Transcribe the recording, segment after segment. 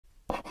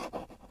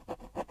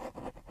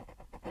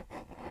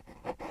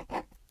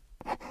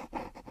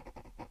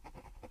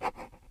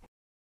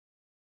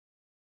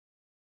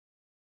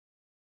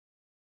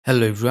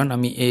Hello everyone,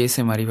 আমি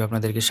ASM Arif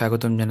আপনাদেরকে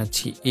স্বাগতম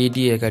জানাচ্ছি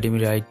এডি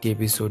একাডেমির আরেকটি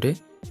এপিসোডে।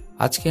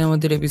 আজকে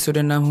আমাদের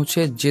এপিসোডের নাম হচ্ছে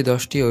যে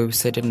 10টি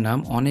ওয়েবসাইটের নাম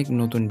অনেক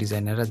নতুন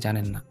ডিজাইনাররা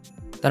জানেন না।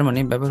 তার মানে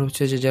ব্যাপার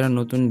হচ্ছে যে যারা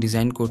নতুন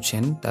ডিজাইন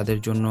করছেন তাদের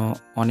জন্য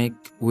অনেক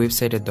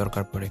ওয়েবসাইটের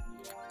দরকার পড়ে।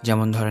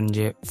 যেমন ধরেন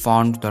যে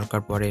ফন্ট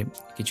দরকার পড়ে,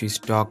 কিছু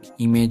স্টক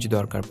ইমেজ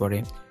দরকার পড়ে,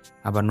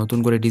 আবার নতুন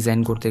করে ডিজাইন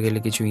করতে গেলে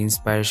কিছু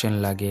ইন্সপায়ারেশন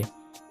লাগে।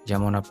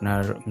 যেমন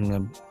আপনার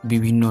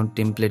বিভিন্ন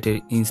টেমপ্লেটের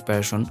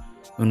ইন্সপায়ারেশন,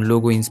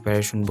 লোগো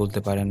ইন্সপায়ারেশন বলতে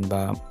পারেন,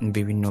 বা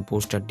বিভিন্ন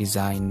পোস্টার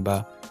ডিজাইন, বা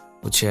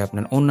হচ্ছে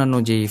আপনার অন্যান্য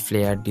যেই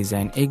ফ্লেয়ার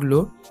ডিজাইন, এগুলো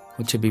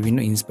হচ্ছে বিভিন্ন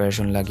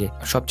ইন্সপায়ারেশন লাগে।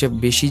 সবচেয়ে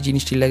বেশি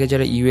জিনিসটি লাগে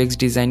যারা ইউএক্স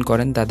ডিজাইন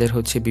করেন, তাদের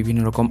হচ্ছে বিভিন্ন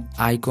রকম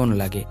আইকন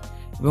লাগে।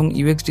 এবং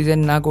ইউএক্স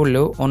ডিজাইন না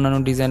করলেও অন্যান্য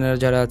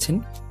ডিজাইনার যারা আছেন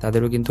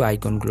তাদেরও কিন্তু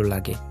আইকনগুলো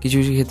লাগে। কিছু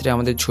কিছু ক্ষেত্রে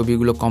আমাদের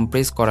ছবিগুলো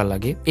কম্প্রেস করা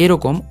লাগে।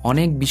 এরকম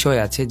অনেক বিষয়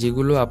আছে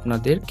যেগুলো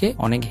আপনাদেরকে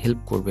অনেক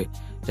হেল্প করবে।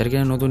 যারা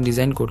কিনা নতুন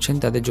ডিজাইন করছেন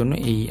তাদের জন্য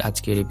এই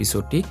আজকের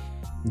এপিসোডটি,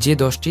 যে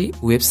 10টি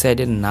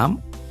ওয়েবসাইটের নাম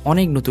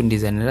অনেক নতুন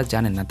ডিজাইনাররা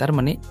জানেন না। তার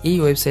মানে এই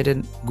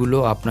ওয়েবসাইটগুলো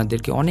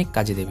আপনাদেরকে অনেক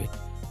কাজে দেবে।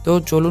 তো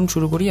চলুন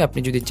শুরু করি। আপনি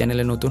যদি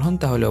চ্যানেলে নতুন হন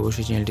তাহলে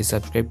অবশ্যই চ্যানেলটি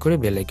সাবস্ক্রাইব করে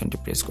বেল আইকনটি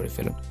প্রেস করে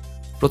ফেলুন।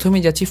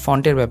 প্রথমেই যাচ্ছি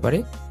ফন্টের ব্যাপারে।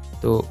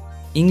 তো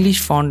ইংলিশ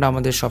ফন্ট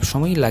আমাদের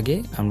সবসময়ই লাগে,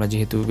 আমরা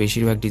যেহেতু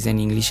বেশিরভাগ ডিজাইন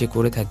ইংলিশে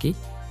করে থাকি।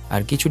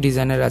 আর কিছু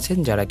ডিজাইনার আছেন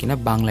যারা কিনা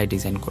বাংলায়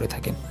ডিজাইন করে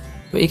থাকেন।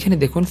 তো এখানে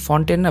দেখুন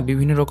ফন্টের না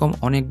বিভিন্ন রকম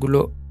অনেকগুলো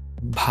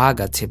ভাগ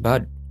আছে বা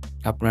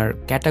আপনার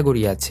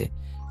ক্যাটাগরি আছে।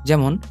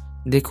 যেমন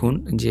দেখুন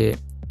যে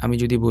আমি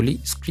যদি বলি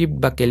স্ক্রিপ্ট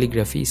বা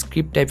ক্যালিগ্রাফি,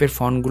 স্ক্রিপ্ট টাইপের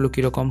ফন্টগুলো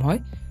কীরকম হয়,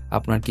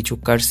 আপনার কিছু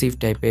কার্সিভ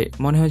টাইপের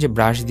মনে হয় যে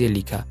ব্রাশ দিয়ে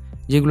লেখা,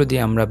 যেগুলো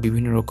দিয়ে আমরা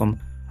বিভিন্ন রকম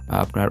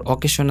আপনার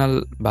অকেশনাল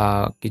বা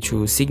কিছু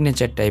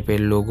সিগনেচার টাইপের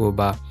লোগো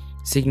বা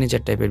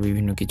সিগনেচার টাইপের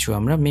বিভিন্ন কিছু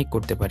আমরা মেক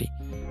করতে পারি।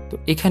 তো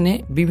এখানে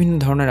বিভিন্ন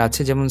ধরনের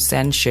আছে, যেমন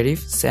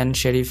স্যান্ড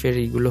শেরিফের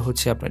এইগুলো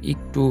হচ্ছে আপনার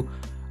একটু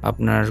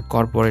আপনার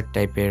কর্পোরেট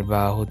টাইপের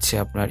বা হচ্ছে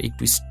আপনার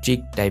একটু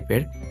স্ট্রিক্ট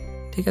টাইপের,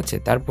 ঠিক আছে।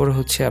 তারপর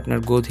হচ্ছে আপনার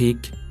গথিক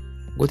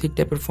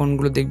টাইপের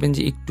ফোনগুলো দেখবেন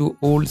যে একটু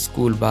ওল্ড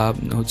স্কুল বা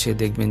হচ্ছে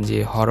দেখবেন যে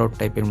হরর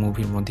টাইপের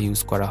মুভির মধ্যে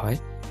ইউজ করা হয়।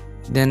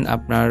 দেন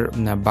আপনার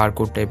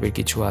বারকোড টাইপের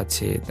কিছু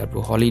আছে, তারপর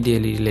হলিডে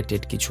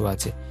রিলেটেড কিছু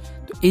আছে।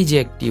 তো এই যে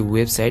একটি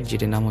ওয়েবসাইট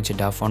যেটার নাম হচ্ছে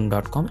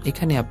dafont.com,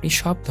 এখানে আপনি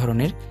সব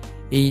ধরনের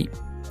এই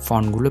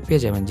ফন্টগুলো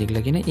পেয়ে যাবেন যেগুলো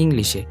কিনা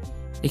ইংলিশে।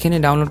 এখানে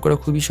ডাউনলোড করা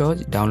খুবই সহজ,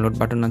 ডাউনলোড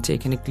বাটন আছে,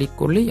 এখানে ক্লিক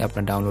করলেই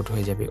আপনার ডাউনলোড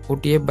হয়ে যাবে।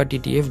 ওটিএফ বা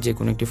টিটিএফ যে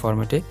কোনো একটি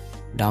ফরম্যাটে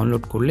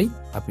ডাউনলোড করলেই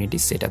আপনি এটি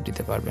সেট আপ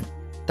দিতে পারবেন।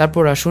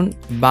 তারপর আসুন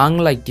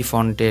বাংলা একটি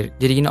ফন্টের,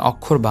 যেটি কিনা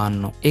অক্ষর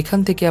 52। এখান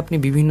থেকে আপনি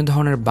বিভিন্ন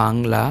ধরনের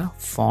বাংলা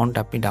ফন্ট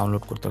আপনি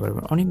ডাউনলোড করতে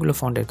পারবেন। অনেকগুলো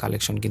ফন্টের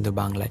কালেকশন কিন্তু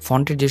বাংলায়।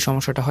 ফন্টের যে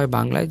সমস্যাটা হয়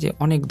বাংলায়, যে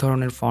অনেক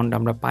ধরনের ফন্ট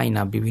আমরা পাই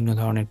না, বিভিন্ন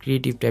ধরনের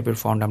ক্রিয়েটিভ টাইপের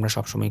ফন্ট আমরা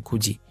সবসময়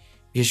খুঁজি।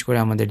 বিশেষ করে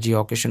আমাদের যে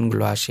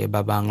অকেশনগুলো আসে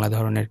বা বাংলা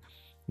ধরনের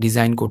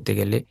ডিজাইন করতে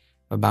গেলে,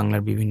 বা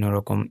বাংলার বিভিন্ন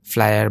রকম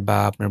ফ্লায়ার বা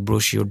আপনার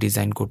ব্রোশিওর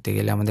ডিজাইন করতে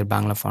গেলে আমাদের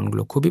বাংলা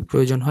ফন্টগুলো খুবই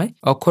প্রয়োজন হয়।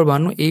 অক্ষর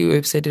 52 এই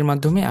ওয়েবসাইটের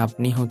মাধ্যমে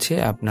আপনি হচ্ছে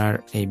আপনার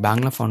এই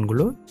বাংলা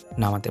ফন্টগুলো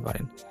নামাতে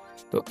পারেন।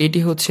 তো এটি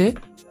হচ্ছে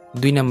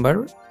 2 নাম্বার।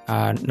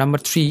 আর নাম্বার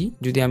 3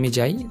 যদি আমি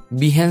যাই,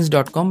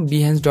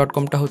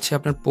 behance.comটা হচ্ছে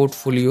আপনার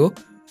পোর্টফোলিও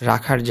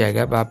রাখার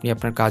জায়গা, বা আপনি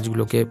আপনার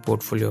কাজগুলোকে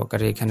পোর্টফোলিও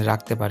আকারে এখানে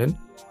রাখতে পারেন।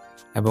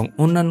 এবং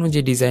অন্যান্য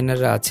যে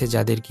ডিজাইনাররা আছে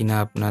যাদের কিনা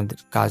আপনাদের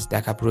কাজ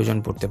দেখা প্রয়োজন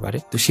পড়তে পারে,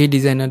 তো সেই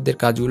ডিজাইনারদের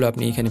কাজগুলো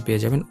আপনি এখানে পেয়ে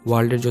যাবেন।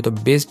 ওয়ার্ল্ডের যত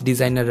বেস্ট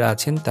ডিজাইনাররা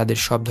আছেন তাদের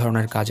সব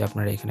ধরনের কাজ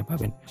আপনারা এখানে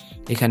পাবেন।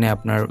 এখানে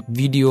আপনার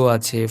ভিডিও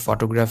আছে,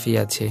 ফটোগ্রাফি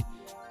আছে,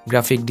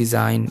 গ্রাফিক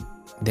ডিজাইন,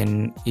 দেন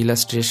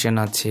ইলাস্ট্রেশন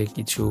আছে,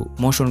 কিছু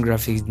মোশন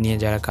গ্রাফিক্স নিয়ে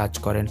যারা কাজ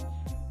করেন,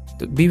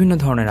 তো বিভিন্ন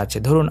ধরনের আছে।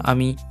 ধরুন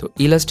আমি তো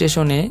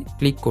ইলাস্ট্রেশনে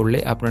ক্লিক করলে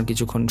আপনার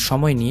কিছুক্ষণ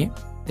সময় নিয়ে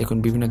দেখুন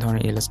বিভিন্ন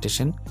ধরনের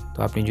ইলাস্ট্রেশন। তো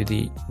আপনি যদি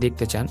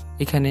দেখতে চান,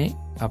 এখানে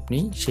আপনি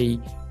সেই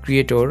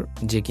ক্রিয়েটর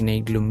যে কিনা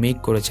এগুলো মেক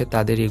করেছে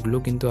তাদের এগুলো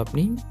কিন্তু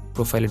আপনি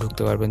প্রোফাইলে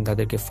ঢুকতে পারবেন,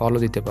 তাদেরকে ফলো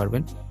দিতে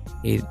পারবেন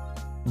এই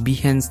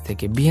বিহেন্স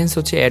থেকে। বিহেন্স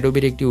হচ্ছে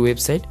অ্যাডোবের একটি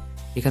ওয়েবসাইট,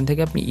 এখান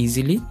থেকে আপনি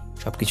ইজিলি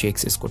সব কিছু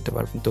অ্যাক্সেস করতে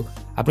পারবেন। তো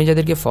আপনি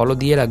যাদেরকে ফলো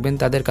দিয়ে রাখবেন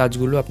তাদের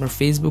কাজগুলো আপনার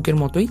ফেসবুকের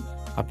মতোই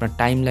আপনার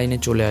টাইম লাইনে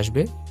চলে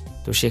আসবে।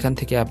 তো সেখান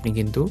থেকে আপনি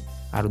কিন্তু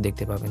আরও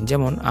দেখতে পাবেন।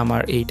 যেমন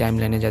আমার এই টাইম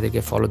লাইনে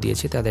যাদেরকে ফলো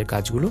দিয়েছে তাদের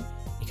কাজগুলো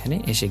এখানে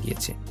এসে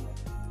গিয়েছে।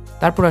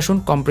 তারপর আসুন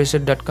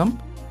compressor.com,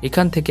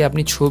 এখান থেকে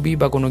আপনি ছবি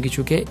বা কোনো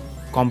কিছুকে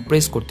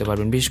কম্প্রেস করতে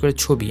পারবেন। বিশেষ করে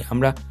ছবি,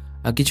 আমরা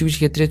কিছু কিছু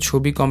ক্ষেত্রে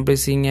ছবি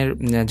কম্প্রেসিংয়ের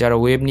যারা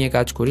ওয়েব নিয়ে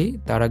কাজ করি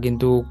তারা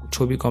কিন্তু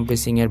ছবি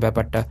কম্প্রেসিংয়ের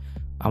ব্যাপারটা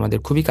আমাদের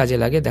খুবই কাজে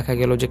লাগে। দেখা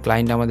গেল যে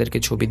ক্লায়েন্ট আমাদেরকে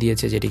ছবি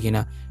দিয়েছে যেটি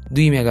কিনা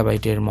 2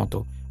 মেগাবাইটের মতো,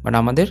 বাট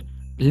আমাদের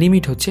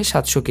লিমিট হচ্ছে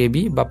 700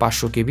 কেবি বা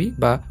 500 কেবি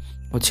বা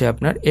হচ্ছে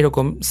আপনার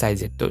এরকম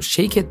সাইজের। তো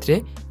সেই ক্ষেত্রে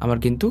আমার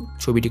কিন্তু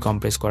ছবিটি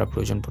কম্প্রেস করা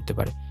প্রয়োজন পড়তে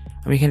পারে।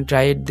 আমি এখানে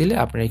ট্রাই ইট দিলে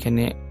আপনার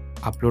এখানে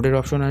আপলোডের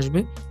অপশন আসবে।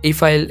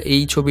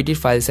 এই ছবিটির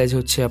ফাইল সাইজ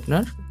হচ্ছে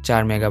আপনার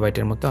 4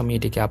 মেগাবাইটের মতো, আমি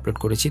এটিকে আপলোড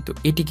করেছি। তো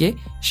এটিকে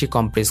সে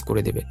কম্প্রেস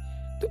করে দেবে।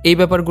 তো এই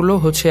ব্যাপারগুলো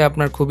হচ্ছে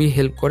আপনার খুবই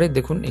হেল্প করে।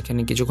 দেখুন এখানে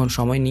কিছুক্ষণ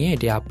সময় নিয়ে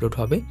এটি আপলোড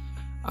হবে।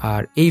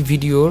 আর এই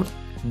ভিডিওর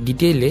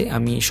ডিটেইলে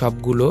আমি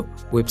সবগুলো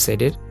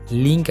ওয়েবসাইটের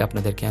লিঙ্ক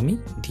আপনাদেরকে আমি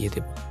দিয়ে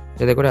দেব,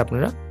 যাতে করে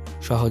আপনারা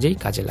সহজেই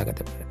কাজে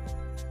লাগাতে পারেন।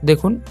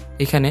 দেখুন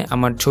এখানে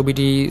আমার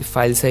ছবিটি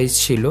ফাইল সাইজ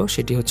ছিল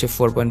সেটি হচ্ছে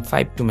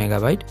 4.52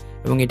 মেগাবাইট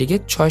এবং এটিকে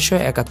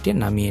 671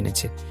 নামিয়ে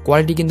এনেছে।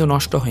 কোয়ালিটি কিন্তু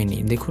নষ্ট হয়নি।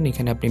 দেখুন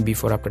এখানে আপনি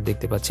বিফোর আফটার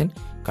দেখতে পাচ্ছেন,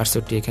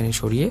 কার্সরটি এখানে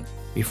সরিয়ে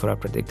বিফোর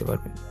আফটার দেখতে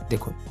পারবেন।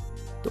 দেখুন,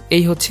 তো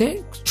এই হচ্ছে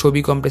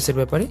ছবি কম্প্রেসের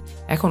ব্যাপারে।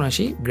 এখন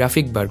আসি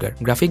গ্রাফিক বার্গার।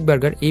 গ্রাফিক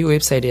বার্গার এই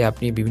ওয়েবসাইটে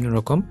আপনি বিভিন্ন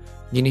রকম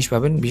জিনিস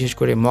পাবেন, বিশেষ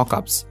করে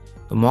মকআপস।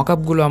 তো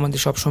মকআপগুলো আমাদের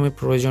সবসময়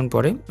প্রয়োজন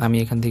পড়ে। আমি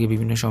এখান থেকে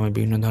বিভিন্ন সময়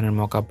বিভিন্ন ধরনের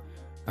মকআপ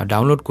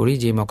ডাউনলোড করি,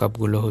 যে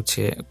মকআপগুলো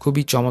হচ্ছে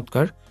খুবই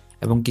চমৎকার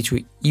এবং কিছু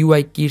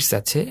ইউআই কিটস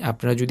আছে।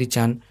 আপনারা যদি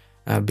চান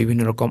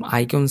বিভিন্ন রকম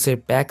আইকনসের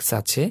প্যাকস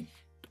আছে,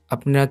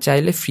 আপনারা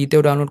চাইলে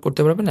ফ্রিতেও ডাউনলোড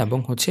করতে পারবেন এবং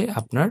হচ্ছে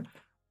আপনার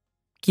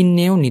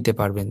কিনেও নিতে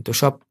পারবেন। তো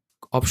সব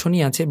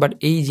অপশনই আছে, বাট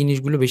এই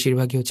জিনিসগুলো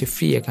বেশিরভাগই হচ্ছে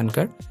ফ্রি।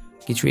 এখানকার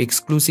কিছু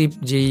এক্সক্লুসিভ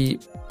যেই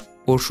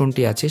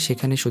পোর্শনটি আছে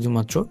সেখানে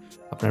শুধুমাত্র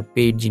আপনার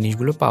পেইড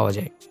জিনিসগুলো পাওয়া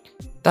যায়।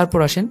 তারপর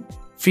আসেন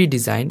ফ্রি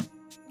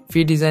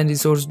ডিজাইন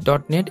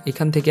রিসোর্স.net।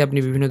 এখান থেকে আপনি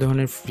বিভিন্ন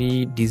ধরনের ফ্রি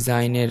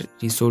ডিজাইনের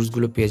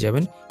রিসোর্সগুলো পেয়ে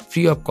যাবেন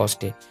ফ্রি অফ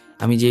কস্টে।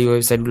 আমি যেই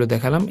ওয়েবসাইটগুলো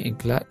দেখালাম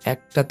এগুলা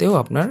একটাতেও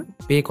আপনার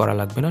পে করা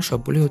লাগবে না,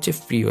 সবগুলি হচ্ছে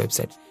ফ্রি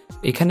ওয়েবসাইট।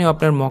 এখানেও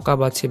আপনার মকআপ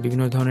আছে,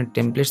 বিভিন্ন ধরনের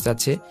টেমপ্লেটস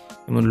আছে,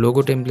 এবং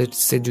লোগো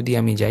টেমপ্লেটসে যদি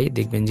আমি যাই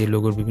দেখবেন যে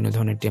লোগোর বিভিন্ন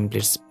ধরনের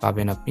টেমপ্লেটস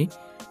পাবেন আপনি।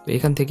 তো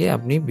এখান থেকে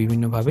আপনি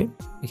বিভিন্নভাবে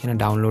এখানে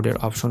ডাউনলোডের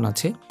অপশন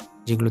আছে,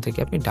 যেগুলো থেকে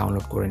আপনি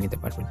ডাউনলোড করে নিতে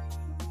পারবেন।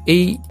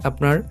 এই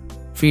আপনার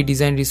ফ্রি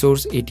ডিজাইন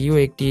রিসোর্স এটিও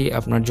একটি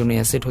আপনার জন্য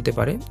অ্যাসেট হতে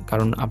পারে,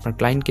 কারণ আপনার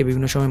ক্লায়েন্টকে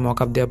বিভিন্ন সময়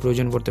মকআপ দেওয়া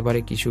প্রয়োজন পড়তে পারে।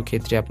 কিছু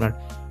ক্ষেত্রে আপনার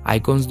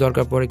আইকনস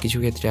দরকার পড়ে, কিছু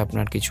ক্ষেত্রে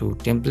আপনার কিছু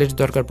টেমপ্লেটস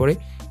দরকার পড়ে,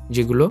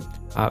 যেগুলো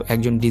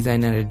একজন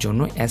ডিজাইনারের জন্য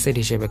অ্যাসেট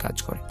হিসেবে কাজ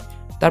করে।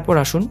 তারপর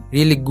আসুন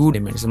রিয়েলি গুড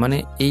এলিমেন্টস, মানে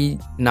এই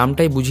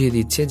নামটাই বুঝিয়ে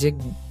দিচ্ছে যে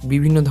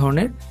বিভিন্ন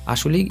ধরনের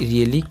আসলেই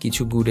রিয়েলি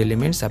কিছু গুড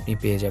এলিমেন্টস আপনি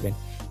পেয়ে যাবেন,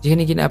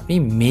 যেখানে কিনা আপনি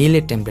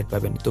মেইলের টেমপ্লেট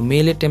পাবেন। তো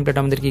মেইলের টেমপ্লেট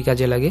আমাদের কি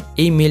কাজে লাগে?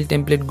 এই মেইল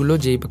টেমপ্লেটগুলো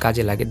যেই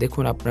কাজে লাগে,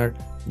 দেখুন আপনার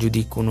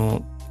যদি কোনো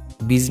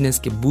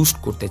বিজনেসকে বুস্ট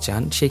করতে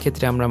চান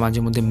সেক্ষেত্রে আমরা মাঝে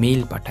মধ্যে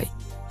মেইল পাঠাই,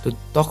 তো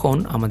তখন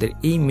আমাদের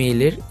এই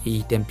মেইলের এই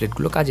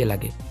টেমপ্লেটগুলো কাজে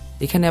লাগে।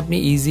 এখানে আপনি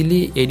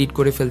ইজিলি এডিট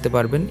করে ফেলতে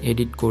পারবেন।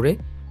 এডিট করে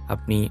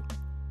আপনি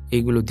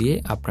এইগুলো দিয়ে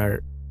আপনার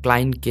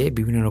ক্লায়েন্টকে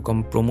বিভিন্ন রকম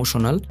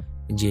প্রমোশনাল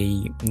যেই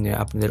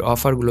আপনাদের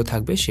অফারগুলো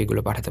থাকবে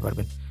সেগুলো পাঠাতে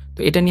পারবেন। তো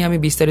এটা নিয়ে আমি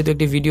বিস্তারিত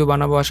একটি ভিডিও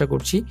বানাবো আশা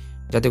করছি,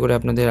 যাতে করে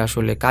আপনাদের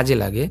আসলে কাজে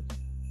লাগে।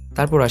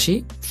 তারপর আসি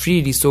ফ্রি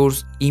রিসোর্স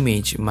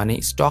ইমেজ, মানে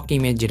স্টক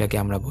ইমেজ যেটাকে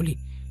আমরা বলি।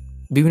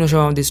 বিভিন্ন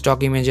সময় আমাদের স্টক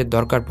ইমেজের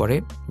দরকার পড়ে,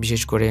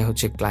 বিশেষ করে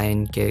হচ্ছে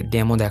ক্লায়েন্টকে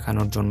ডেমো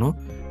দেখানোর জন্য,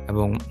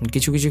 এবং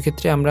কিছু কিছু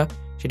ক্ষেত্রে আমরা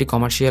সেটি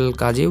কমার্শিয়াল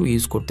কাজেও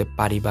ইউজ করতে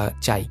পারি বা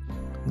চাই।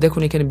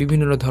 দেখুন এখানে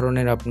বিভিন্ন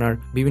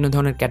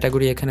ধরনের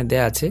ক্যাটাগরি এখানে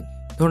দেয়া আছে।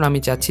 ধরুন আমি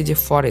চাচ্ছি যে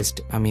ফরেস্ট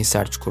আমি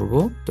সার্চ করব,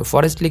 তো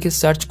ফরেস্ট লিখে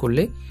সার্চ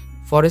করলে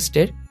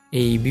ফরেস্টের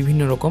এই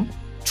বিভিন্ন রকম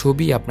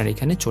ছবি আপনার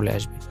এখানে চলে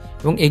আসবে,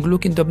 এবং এগুলো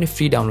কিন্তু আপনি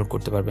ফ্রি ডাউনলোড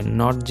করতে পারবেন,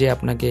 নট যে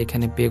আপনাকে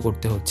এখানে পে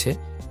করতে হচ্ছে।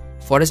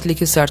 ফরেস্ট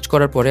লিখে সার্চ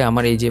করার পরে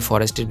আমার এই যে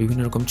ফরেস্টের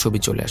বিভিন্ন রকম ছবি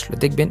চলে আসলো।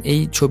 দেখবেন এই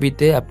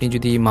ছবিতে আপনি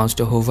যদি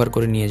মাউসটা হোভার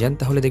করে নিয়ে যান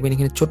তাহলে দেখবেন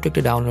এখানে ছোট্ট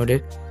একটি ডাউনলোডের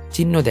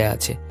চিহ্ন দেওয়া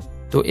আছে।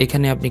 তো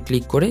এখানে আপনি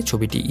ক্লিক করে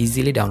ছবিটি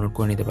ইজিলি ডাউনলোড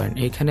করে নিতে পারেন।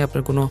 এখানে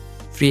আপনার কোনো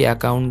ফ্রি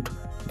অ্যাকাউন্ট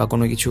বা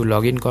কোনো কিছু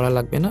লগ ইন করা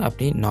লাগবে না,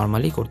 আপনি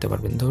নর্মালি করতে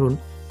পারবেন। ধরুন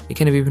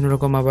এখানে বিভিন্ন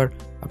রকম আবার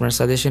আপনার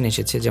সাজেশন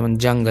এসেছে, যেমন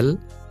জঙ্গল,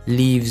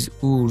 লিভস,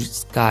 উডস,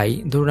 স্কাই।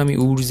 ধরুন আমি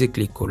উডসে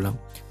ক্লিক করলাম।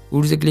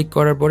 উডসে ক্লিক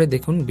করার পরে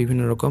দেখুন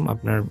বিভিন্ন রকম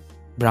আপনার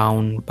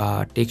ব্রাউন বা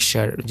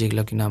টেক্সচার,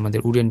 যেগুলো কিনা আমাদের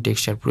উডেন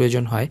টেক্সচার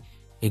প্রয়োজন হয়,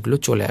 এগুলো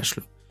চলে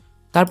আসলো।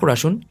 তারপর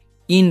আসুন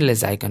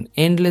এন্ডলেস আইকন।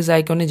 এন্ডলেস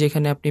আইকনে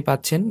যেখানে আপনি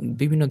পাচ্ছেন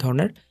বিভিন্ন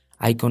ধরনের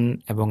আইকন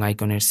এবং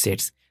আইকনের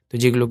সেটস, তো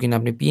যেগুলো কিনা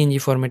আপনি পিএনজি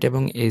ফরম্যাটে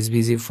এবং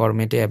এসভিজি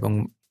ফরম্যাটে এবং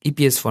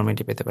ইপিএস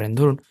ফরম্যাটে পেতে পারেন।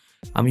 ধরুন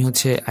আমি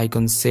হচ্ছে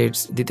আইকন সেটস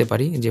দিতে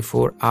পারি, যে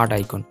 4 আর্ট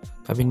আইকন।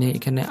 আপনি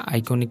এখানে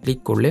আইকনে ক্লিক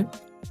করলে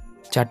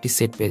 4টি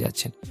সেট পেয়ে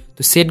যাচ্ছেন।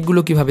 তো সেটগুলো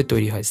কিভাবে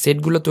তৈরি হয়?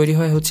 সেটগুলো তৈরি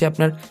হয় হচ্ছে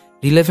আপনার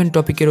রিলেভেন্ট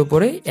টপিকের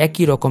উপরে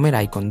একই রকমের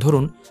আইকন।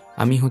 ধরুন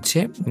আমি হচ্ছে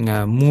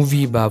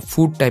মুভি বা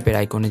ফুড টাইপের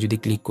আইকনে যদি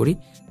ক্লিক করি,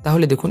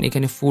 তাহলে দেখুন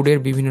এখানে ফুডের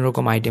বিভিন্ন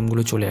রকম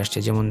আইটেমগুলো চলে আসছে,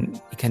 যেমন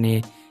এখানে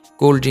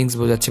কোল্ড ড্রিঙ্কস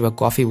বোঝাচ্ছে বা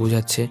কফি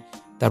বোঝাচ্ছে,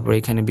 তারপর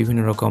এখানে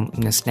বিভিন্ন রকম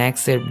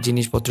স্ন্যাক্সের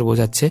জিনিসপত্র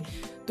বোঝাচ্ছে।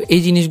 তো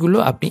এই জিনিসগুলো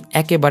আপনি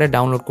একেবারে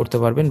ডাউনলোড করতে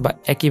পারবেন বা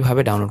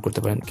একইভাবে ডাউনলোড করতে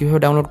পারেন। কীভাবে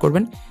ডাউনলোড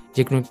করবেন?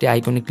 যে কোনো একটি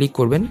আইকনে ক্লিক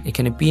করবেন,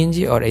 এখানে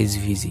পিএনজি আর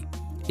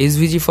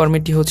এসভিজি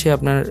ফরম্যাটটি হচ্ছে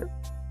আপনার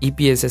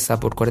ইপিএস এর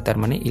সাপোর্ট করে, তার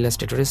মানে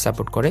ইলাস্ট্রেটরের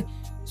সাপোর্ট করে।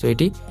 সো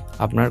এটি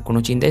আপনার কোনো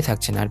চিন্তাই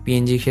থাকছে না। আর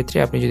পিএনজির ক্ষেত্রে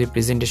আপনি যদি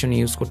প্রেজেন্টেশন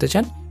ইউজ করতে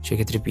চান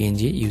সেক্ষেত্রে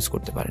পিএনজি ইউজ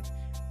করতে পারেন।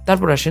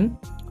 তারপর আসেন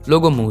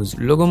লোগো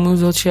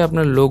মুভস হচ্ছে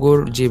আপনার লোগোর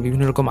যে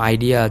বিভিন্ন রকম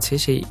আইডিয়া আছে,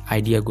 সেই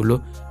আইডিয়াগুলো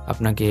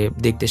আপনাকে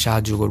দেখতে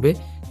সাহায্য করবে।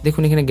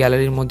 দেখুন এখানে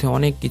গ্যালারির মধ্যে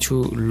অনেক কিছু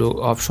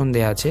অপশন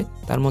দেওয়া আছে।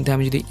 তার মধ্যে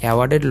আমি যদি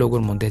অ্যাওয়ার্ডের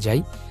লোগোর মধ্যে যাই,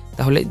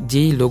 তাহলে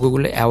যেই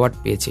লোগোগুলো অ্যাওয়ার্ড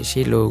পেয়েছে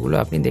সেই লোগোগুলো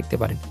আপনি দেখতে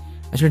পারেন।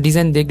 আসলে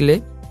ডিজাইন দেখলে,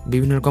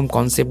 বিভিন্ন রকম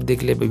কনসেপ্ট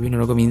দেখলে, বিভিন্ন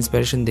রকম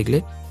ইন্সপিরেশন দেখলে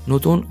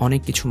নতুন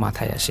অনেক কিছু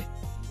মাথায় আসে।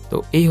 তো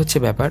এই হচ্ছে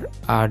ব্যাপার।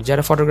 আর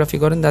যারা ফটোগ্রাফি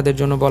করেন তাদের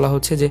জন্য বলা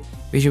হচ্ছে যে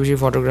বেশি বেশি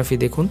ফটোগ্রাফি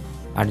দেখুন,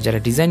 আর যারা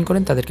ডিজাইন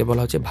করেন তাদেরকে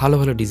বলা হচ্ছে ভালো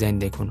ভালো ডিজাইন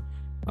দেখুন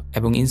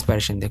এবং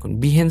ইন্সপিরেশন দেখুন।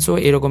 বিহেন্সও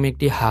এরকম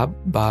একটি হাব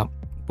বা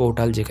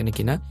পোর্টাল যেখানে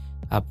কিনা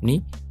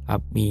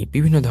আপনি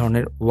বিভিন্ন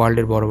ধরনের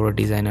ওয়ার্ল্ডের বড় বড়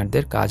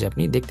ডিজাইনারদের কাজ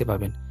আপনি দেখতে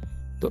পাবেন।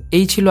 তো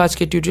এই ছিল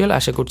আজকের টিউটোরিয়াল।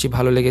 আশা করছি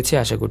ভালো লেগেছে,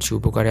 আশা করছি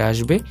উপকারে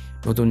আসবে।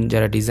 নতুন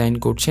যারা ডিজাইন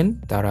করছেন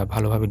তারা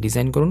ভালোভাবে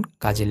ডিজাইন করুন,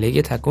 কাজে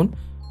লেগে থাকুন,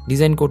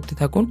 ডিজাইন করতে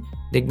থাকুন,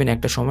 দেখবেন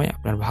একটা সময়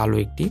আপনার ভালো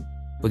একটি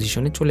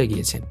পজিশনে চলে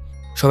গিয়েছেন।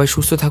 সবাই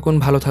সুস্থ থাকুন,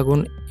 ভালো থাকুন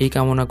এই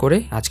কামনা করে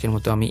আজকের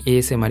মতো আমি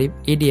ASM আরিফ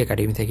AD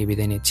একাডেমি থেকে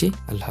বিদায় নিচ্ছি।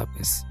 আল্লাহ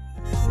হাফেজ।